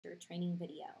your training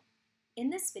video. In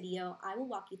this video, I will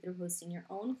walk you through hosting your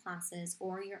own classes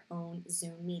or your own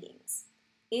Zoom meetings.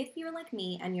 If you're like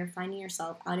me and you're finding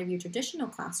yourself out of your traditional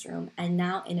classroom and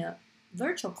now in a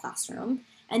virtual classroom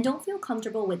and don't feel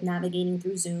comfortable with navigating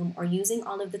through Zoom or using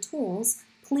all of the tools,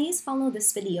 please follow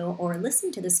this video or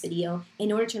listen to this video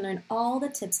in order to learn all the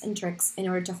tips and tricks in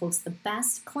order to host the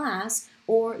best class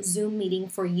or Zoom meeting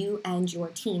for you and your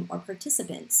team or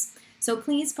participants. So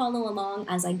please follow along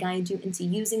as I guide you into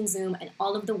using Zoom and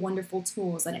all of the wonderful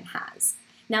tools that it has.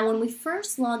 Now, when we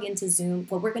first log into Zoom,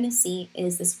 what we're going to see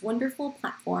is this wonderful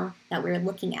platform that we're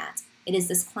looking at. It is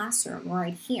this classroom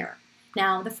right here.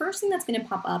 Now, the first thing that's going to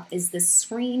pop up is this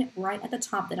screen right at the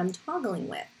top that I'm toggling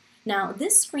with. Now,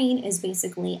 this screen is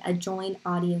basically a join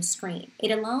audio screen. It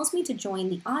allows me to join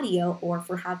the audio or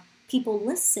have people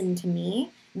listen to me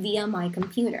via my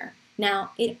computer.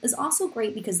 Now, it is also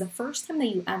great because the first time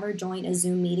that you ever join a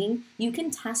Zoom meeting, you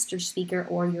can test your speaker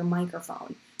or your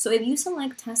microphone. So if you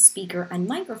select test speaker and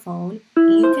microphone,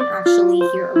 you can actually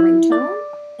hear a ringtone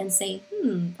and say,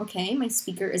 okay, my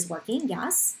speaker is working,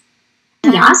 yes.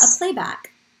 And a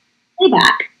playback.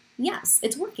 Yes,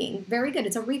 it's working. Very good.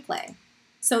 It's a replay.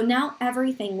 So now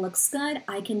everything looks good.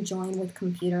 I can join with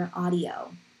computer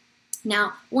audio.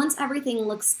 Now, once everything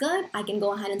looks good, I can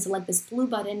go ahead and select this blue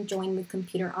button, Join with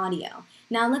Computer Audio.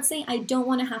 Now, let's say I don't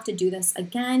want to have to do this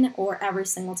again or every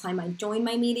single time I join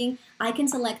my meeting. I can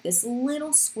select this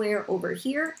little square over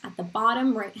here at the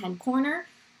bottom right-hand corner.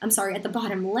 At the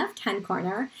bottom left-hand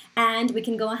corner, and we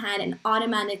can go ahead and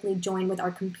automatically join with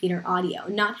our computer audio,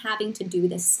 not having to do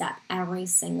this step every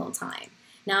single time.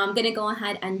 Now I'm going to go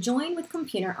ahead and join with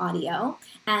computer audio,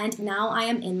 and now I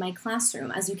am in my classroom.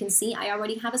 As you can see, I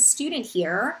already have a student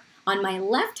here on my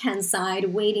left-hand side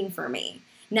waiting for me.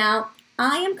 Now,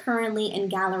 I am currently in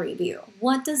gallery view.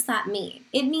 What does that mean?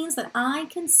 It means that I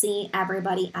can see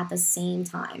everybody at the same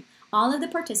time. All of the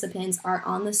participants are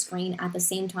on the screen at the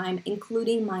same time,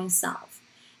 including myself.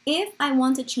 If I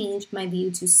want to change my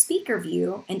view to speaker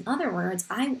view, in other words,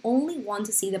 I only want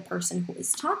to see the person who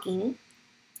is talking,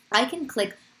 I can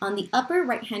click on the upper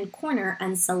right-hand corner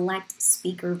and select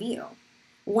speaker view.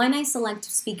 When I select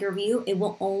speaker view, it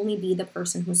will only be the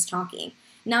person who's talking.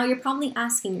 Now you're probably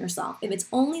asking yourself, if it's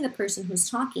only the person who's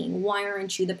talking, why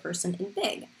aren't you the person in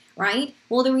big, right?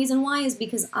 Well, the reason why is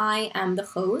because I am the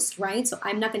host, right? So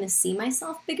I'm not going to see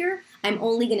myself bigger. I'm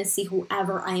only going to see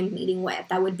whoever I am meeting with.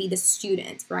 That would be the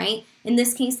student, right? In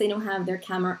this case, they don't have their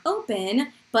camera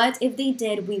open, but if they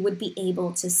did, we would be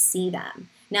able to see them.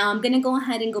 Now I'm going to go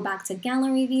ahead and go back to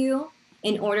gallery view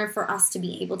in order for us to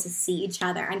be able to see each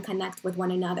other and connect with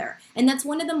one another. And that's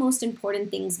one of the most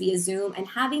important things via Zoom, and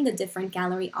having the different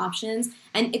gallery options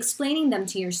and explaining them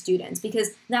to your students, because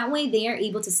that way they are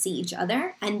able to see each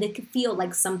other and they could feel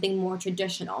like something more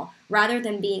traditional rather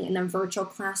than being in a virtual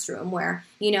classroom where,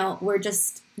 we're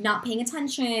just not paying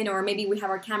attention, or maybe we have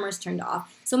our cameras turned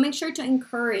off. So make sure to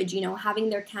encourage,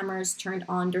 having their cameras turned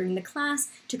on during the class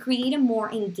to create a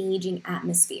more engaging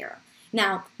atmosphere.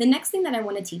 Now, the next thing that I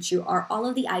want to teach you are all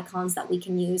of the icons that we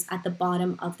can use at the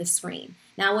bottom of the screen.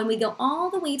 Now, when we go all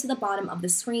the way to the bottom of the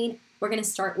screen, we're going to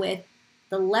start with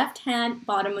the left-hand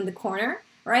bottom in the corner,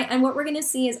 right? And what we're going to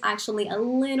see is actually a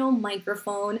little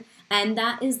microphone, and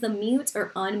that is the mute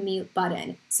or unmute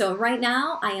button. So right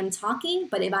now, I am talking,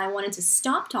 but if I wanted to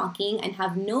stop talking and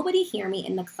have nobody hear me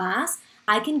in the class,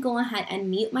 I can go ahead and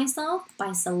mute myself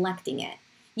by selecting it.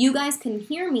 You guys can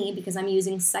hear me because I'm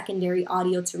using secondary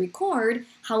audio to record.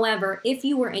 However, if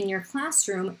you were in your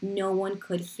classroom, no one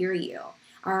could hear you.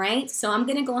 All right, so I'm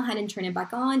gonna go ahead and turn it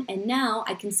back on, and now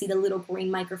I can see the little green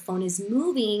microphone is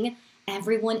moving.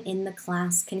 Everyone in the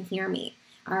class can hear me.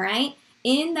 All right,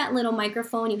 in that little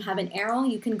microphone, you have an arrow.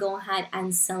 You can go ahead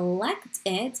and select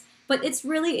it. But it's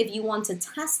really if you want to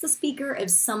test the speaker, if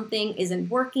something isn't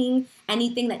working,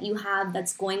 anything that you have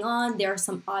that's going on, there are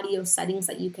some audio settings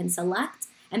that you can select.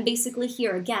 And basically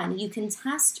here again, you can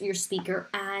test your speaker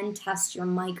and test your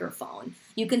microphone.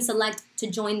 You can select to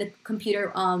join the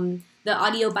computer, the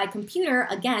audio by computer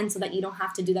again, so that you don't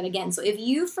have to do that again. So if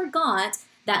you forgot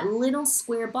that little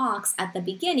square box at the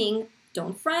beginning,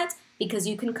 don't fret, because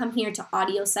you can come here to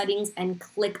audio settings and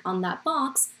click on that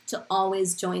box to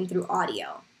always join through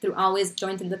audio, always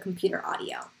join through the computer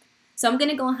audio. So I'm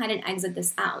going to go ahead and exit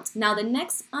this out. Now the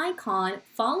next icon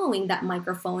following that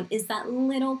microphone is that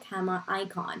little camera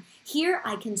icon. Here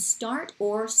I can start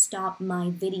or stop my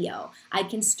video. I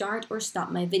can start or stop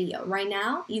my video. Right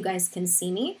now you guys can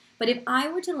see me, but if I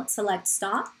were to select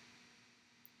stop,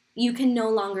 you can no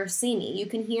longer see me. You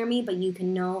can hear me, but you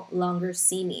can no longer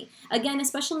see me. Again,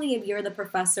 especially if you're the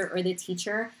professor or the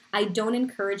teacher, I don't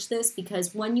encourage this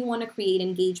because when you want to create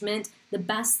engagement, the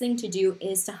best thing to do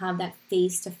is to have that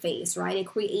face-to-face, right? It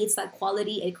creates that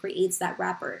quality, it creates that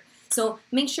rapport. So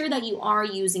make sure that you are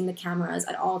using the cameras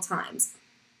at all times.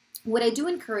 What I do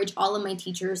encourage all of my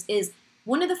teachers is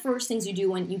one of the first things you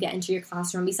do when you get into your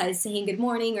classroom, besides saying good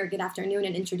morning or good afternoon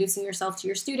and introducing yourself to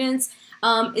your students,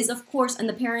 is of course, and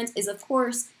the parents is of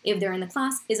course, if they're in the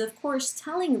class, is of course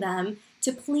telling them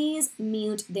to please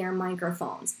mute their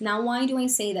microphones. Now, why do I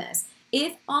say this?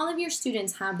 If all of your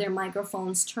students have their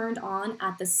microphones turned on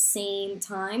at the same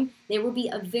time, there will be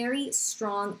a very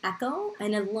strong echo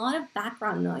and a lot of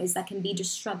background noise that can be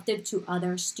disruptive to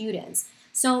other students.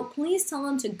 So please tell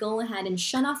them to go ahead and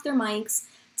shut off their mics.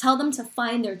 Tell them to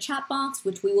find their chat box,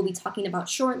 which we will be talking about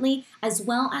shortly, as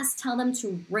well as tell them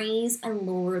to raise and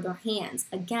lower their hands.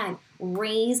 Again,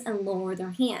 raise and lower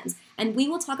their hands. And we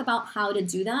will talk about how to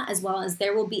do that, as well as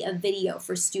there will be a video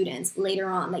for students later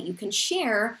on that you can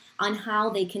share on how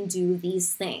they can do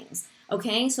these things.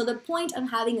 Okay, so the point of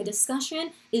having a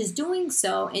discussion is doing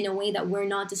so in a way that we're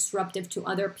not disruptive to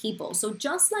other people. So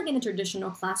just like in a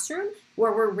traditional classroom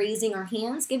where we're raising our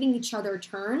hands, giving each other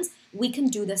turns, we can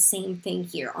do the same thing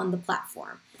here on the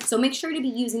platform. So make sure to be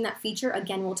using that feature.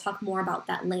 Again, we'll talk more about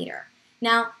that later.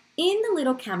 Now, in the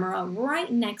little camera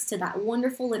right next to that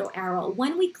wonderful little arrow,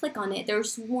 when we click on it,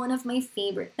 there's one of my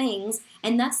favorite things,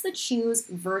 and that's the choose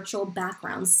virtual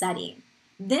background setting.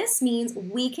 This means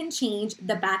we can change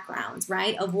the backgrounds,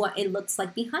 right, of what it looks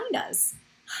like behind us.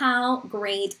 How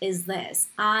great is this?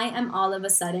 I am all of a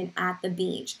sudden at the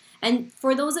beach. And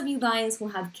for those of you guys who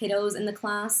have kiddos in the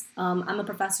class, I'm a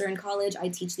professor in college. I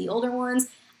teach the older ones.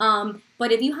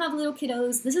 But if you have little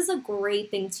kiddos, this is a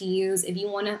great thing to use if you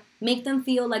want to make them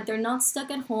feel like they're not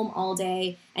stuck at home all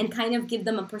day and kind of give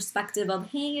them a perspective of,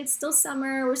 hey, it's still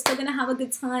summer, we're still going to have a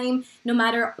good time no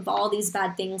matter if all these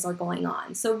bad things are going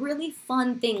on. So really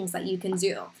fun things that you can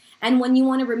do. And when you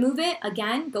want to remove it,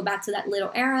 again, go back to that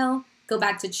little arrow, go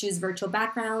back to choose virtual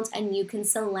backgrounds, and you can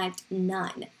select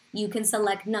none. You can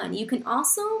select none. You can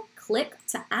also click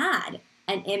to add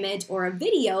an image or a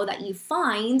video that you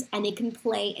find, and it can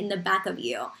play in the back of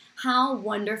you. How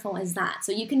wonderful is that?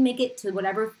 So you can make it to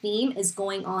whatever theme is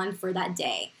going on for that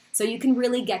day. So you can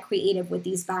really get creative with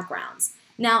these backgrounds.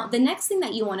 Now, the next thing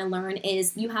that you want to learn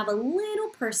is you have a little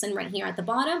person right here at the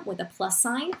bottom with a plus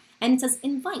sign, and it says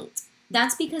invite.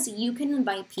 That's because you can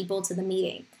invite people to the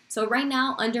meeting. So right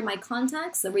now, under my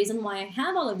contacts, the reason why I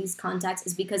have all of these contacts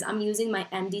is because I'm using my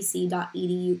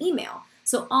mdc.edu email.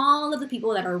 So all of the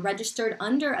people that are registered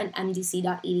under an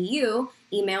mdc.edu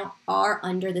email are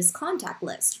under this contact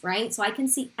list, right? So I can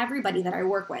see everybody that I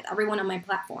work with, everyone on my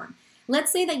platform.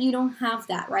 Let's say that you don't have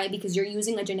that, right? Because you're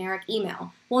using a generic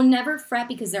email. Well, never fret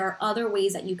because there are other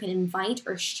ways that you can invite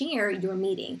or share your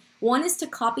meeting. One is to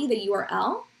copy the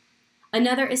URL.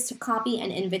 Another is to copy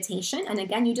an invitation. And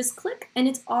again, you just click and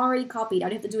it's already copied. All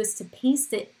you have to do is to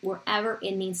paste it wherever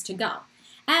it needs to go.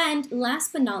 And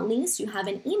last but not least, you have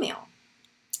an email.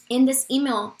 In this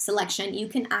email selection, you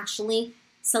can actually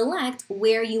select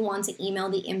where you want to email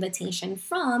the invitation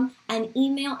from and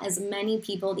email as many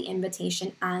people the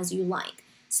invitation as you like.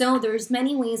 So there's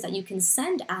many ways that you can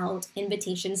send out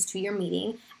invitations to your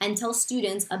meeting and tell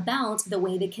students about the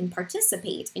way they can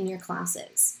participate in your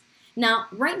classes. Now,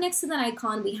 right next to that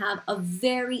icon, we have a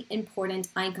very important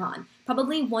icon,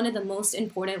 probably one of the most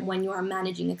important when you are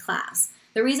managing a class.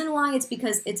 The reason why is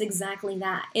because it's exactly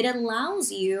that. It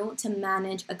allows you to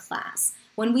manage a class.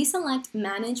 When we select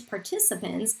Manage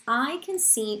Participants, I can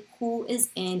see who is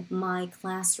in my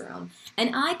classroom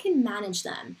and I can manage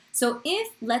them. So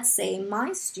if, let's say,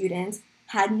 my student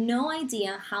had no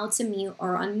idea how to mute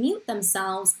or unmute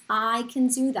themselves, I can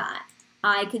do that.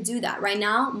 I could do that. Right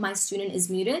now, my student is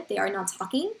muted. They are not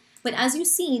talking. But as you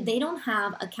see, they don't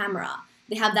have a camera.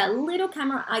 They have that little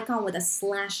camera icon with a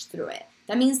slash through it.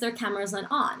 That means their camera is not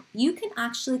on. You can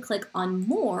actually click on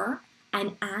More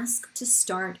and ask to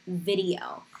start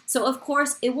video. So of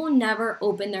course, it will never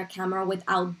open their camera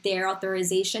without their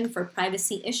authorization for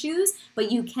privacy issues,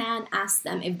 but you can ask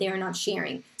them if they're not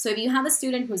sharing. So if you have a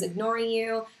student who's ignoring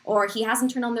you or he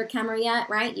hasn't turned on their camera yet,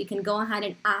 right, you can go ahead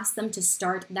and ask them to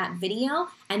start that video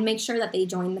and make sure that they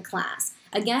join the class.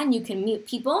 Again, you can mute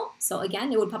people. So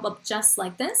again, it would pop up just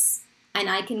like this, and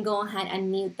I can go ahead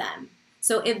and mute them.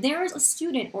 So if there is a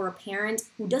student or a parent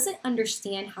who doesn't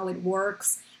understand how it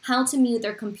works, how to mute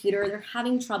their computer, they're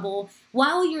having trouble,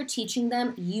 while you're teaching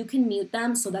them, you can mute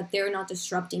them so that they're not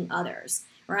disrupting others,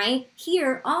 right?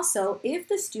 Here also, if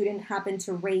the student happened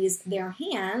to raise their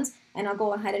hands, and I'll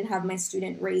go ahead and have my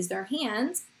student raise their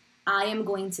hands, I am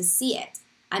going to see it.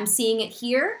 I'm seeing it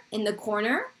here in the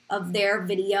corner of their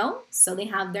video. So they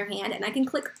have their hand, and I can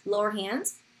click lower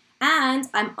hands. And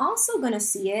I'm also going to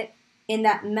see it in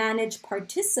that manage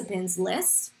participants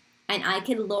list, and I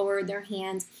can lower their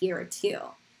hand here too.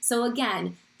 So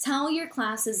again, tell your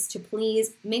classes to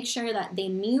please make sure that they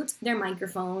mute their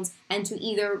microphones and to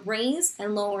either raise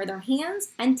and lower their hands,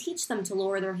 and teach them to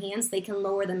lower their hands. They can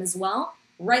lower them as well.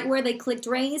 Right where they clicked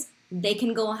raise, they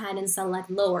can go ahead and select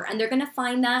lower. And they're going to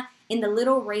find that in the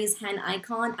little raise hand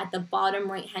icon at the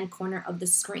bottom right-hand corner of the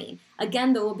screen.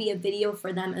 Again, there will be a video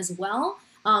for them as well.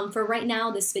 For right now,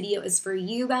 this video is for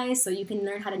you guys, so you can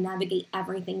learn how to navigate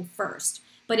everything first.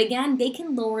 But again, they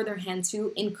can lower their hand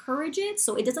to encourage it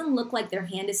so it doesn't look like their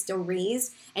hand is still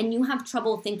raised and you have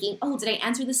trouble thinking, oh, did I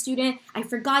answer the student? I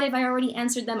forgot if I already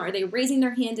answered them. Are they raising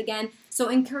their hand again? So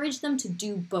encourage them to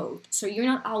do both. So you're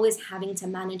not always having to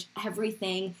manage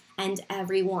everything and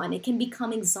everyone. It can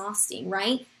become exhausting,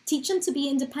 right? Teach them to be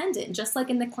independent, just like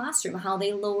in the classroom, how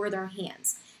they lower their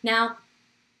hands. Now,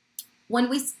 when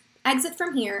we exit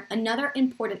from here, another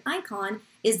important icon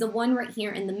is the one right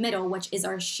here in the middle, which is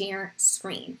our share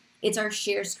screen. It's our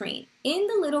share screen. In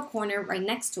the little corner right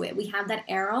next to it, we have that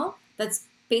arrow that's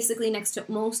basically next to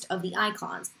most of the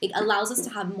icons. It allows us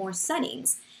to have more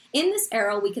settings. In this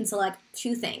arrow, we can select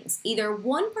two things. Either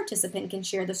one participant can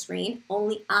share the screen,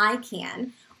 only I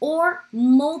can, or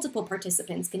multiple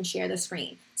participants can share the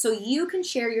screen. So you can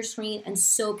share your screen and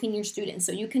so can your students.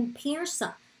 So you can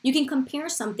compare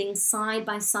something side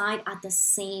by side at the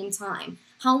same time.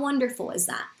 How wonderful is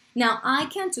that? Now, I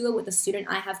can't do it with the student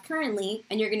I have currently,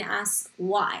 and you're going to ask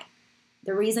why.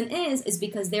 The reason is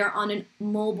because they're on a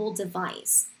mobile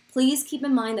device. Please keep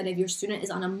in mind that if your student is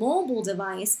on a mobile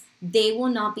device, they will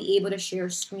not be able to share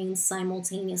screens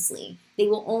simultaneously. They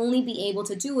will only be able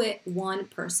to do it one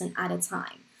person at a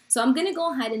time. So I'm going to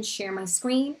go ahead and share my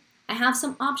screen. I have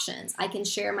some options. I can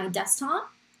share my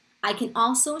desktop. I can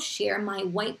also share my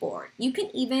whiteboard. You can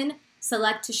even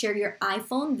select to share your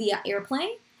iPhone via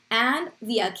AirPlay and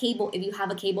via cable if you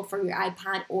have a cable for your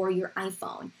iPad or your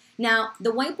iPhone. Now,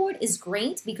 the whiteboard is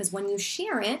great because when you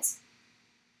share it,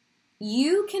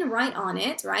 you can write on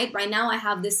it, right? Right now I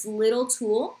have this little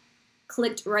tool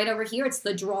clicked right over here. It's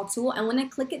the draw tool. And when I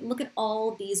click it, look at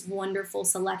all these wonderful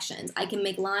selections. I can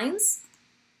make lines.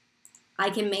 I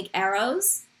can make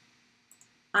arrows.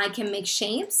 I can make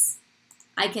shapes.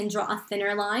 I can draw a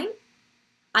thinner line.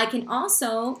 I can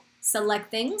also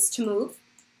select things to move.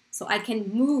 So I can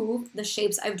move the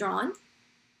shapes I've drawn.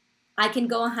 I can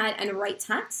go ahead and write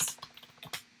text.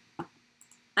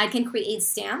 I can create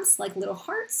stamps like little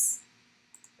hearts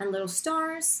and little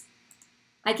stars.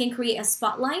 I can create a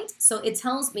spotlight, so it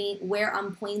tells me where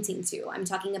I'm pointing to. I'm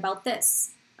talking about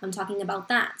this. I'm talking about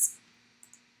that.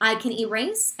 I can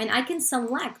erase, and I can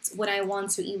select what I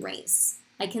want to erase.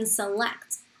 I can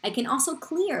select. I can also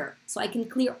clear, so I can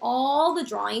clear all the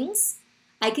drawings.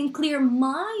 I can clear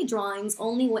my drawings,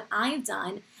 only what I've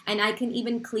done, and I can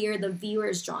even clear the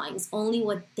viewer's drawings, only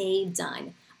what they've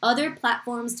done. Other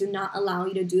platforms do not allow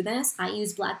you to do this. I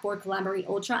use Blackboard Collaborate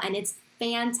Ultra, and it's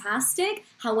fantastic.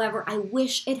 However, I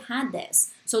wish it had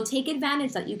this. So take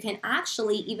advantage that you can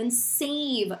actually even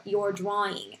save your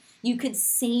drawing. You could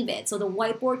save it, so the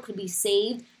whiteboard could be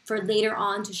saved for later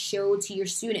on to show to your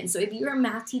students. So if you're a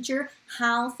math teacher,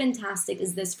 how fantastic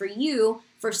is this for you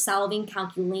for solving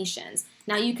calculations?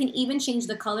 Now you can even change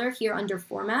the color here under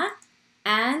format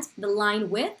and the line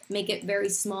width, make it very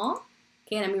small.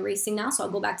 Okay, and I'm erasing now, so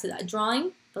I'll go back to that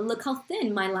drawing, but look how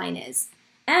thin my line is.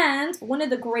 And one of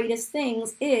the greatest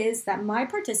things is that my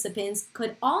participants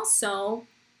could also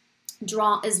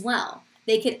draw as well.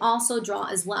 They could also draw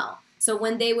as well. So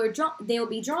when they'll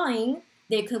be drawing,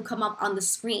 they could come up on the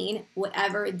screen,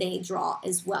 whatever they draw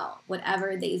as well,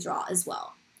 whatever they draw as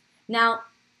well. Now,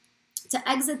 to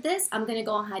exit this, I'm gonna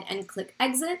go ahead and click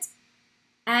exit.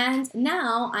 And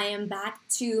now I am back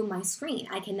to my screen.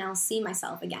 I can now see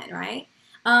myself again, right?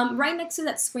 Right next to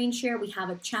that screen share, we have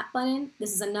a chat button.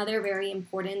 This is another very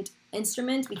important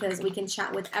instrument because we can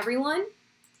chat with everyone.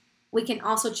 We can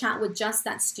also chat with just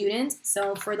that student.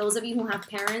 So for those of you who have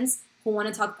parents who want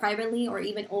to talk privately, or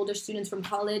even older students from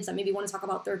college that maybe want to talk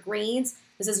about their grades,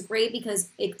 this is great because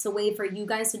it's a way for you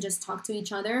guys to just talk to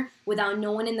each other without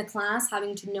no one in the class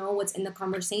having to know what's in the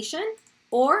conversation.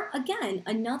 Or again,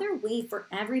 another way for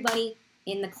everybody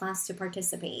in the class to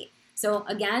participate. So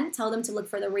again, tell them to look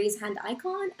for the raise hand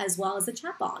icon as well as the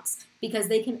chat box because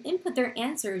they can input their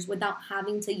answers without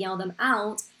having to yell them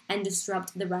out and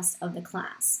disrupt the rest of the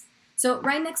class. So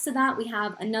right next to that, we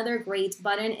have another great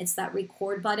button. It's that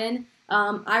record button.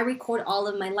 I record all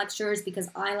of my lectures because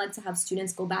I like to have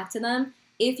students go back to them.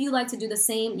 If you like to do the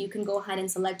same, you can go ahead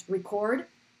and select record.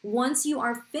 Once you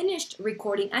are finished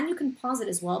recording, and you can pause it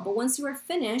as well, but once you are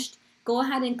finished, go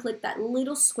ahead and click that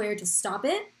little square to stop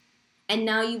it. And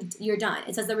now you're done.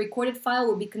 It says the recorded file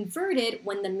will be converted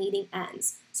when the meeting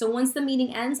ends. So once the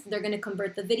meeting ends, they're going to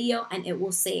convert the video and it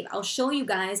will save. I'll show you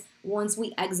guys once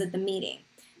we exit the meeting.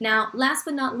 Now, last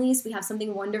but not least, we have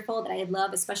something wonderful that I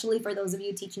love, especially for those of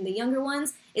you teaching the younger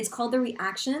ones. It's called the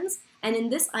reactions. And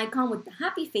in this icon with the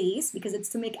happy face, because it's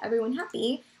to make everyone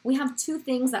happy, we have two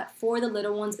things that for the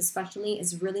little ones especially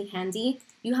is really handy.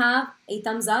 You have a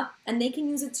thumbs up, and they can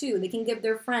use it too. They can give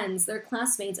their friends, their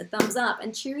classmates a thumbs up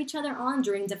and cheer each other on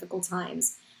during difficult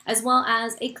times, as well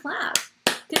as a clap.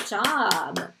 Good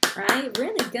job, right?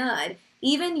 Really good.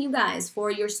 Even you guys,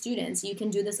 for your students, you can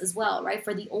do this as well, right?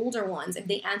 For the older ones, if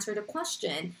they answered a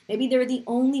question, maybe they're the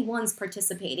only ones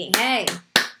participating. Hey,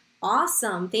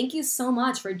 awesome. Thank you so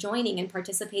much for joining and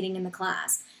participating in the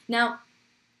class. Now,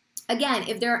 again,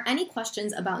 if there are any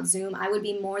questions about Zoom, I would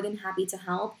be more than happy to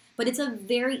help, but it's a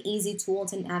very easy tool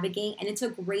to navigate and it's a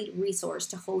great resource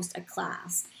to host a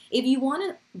class. If you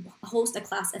want to host a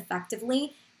class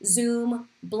effectively, Zoom,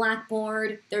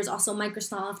 Blackboard, there's also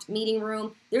Microsoft Meeting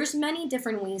Room. There's many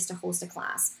different ways to host a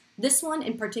class. This one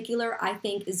in particular, I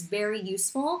think, is very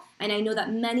useful, and I know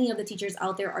that many of the teachers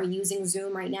out there are using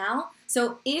Zoom right now.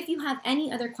 So if you have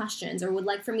any other questions or would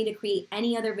like for me to create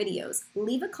any other videos,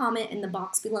 leave a comment in the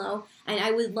box below, and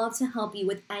I would love to help you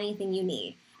with anything you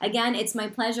need. Again, it's my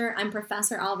pleasure. I'm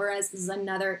Professor Alvarez. This is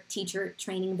another teacher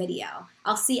training video.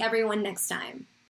 I'll see everyone next time.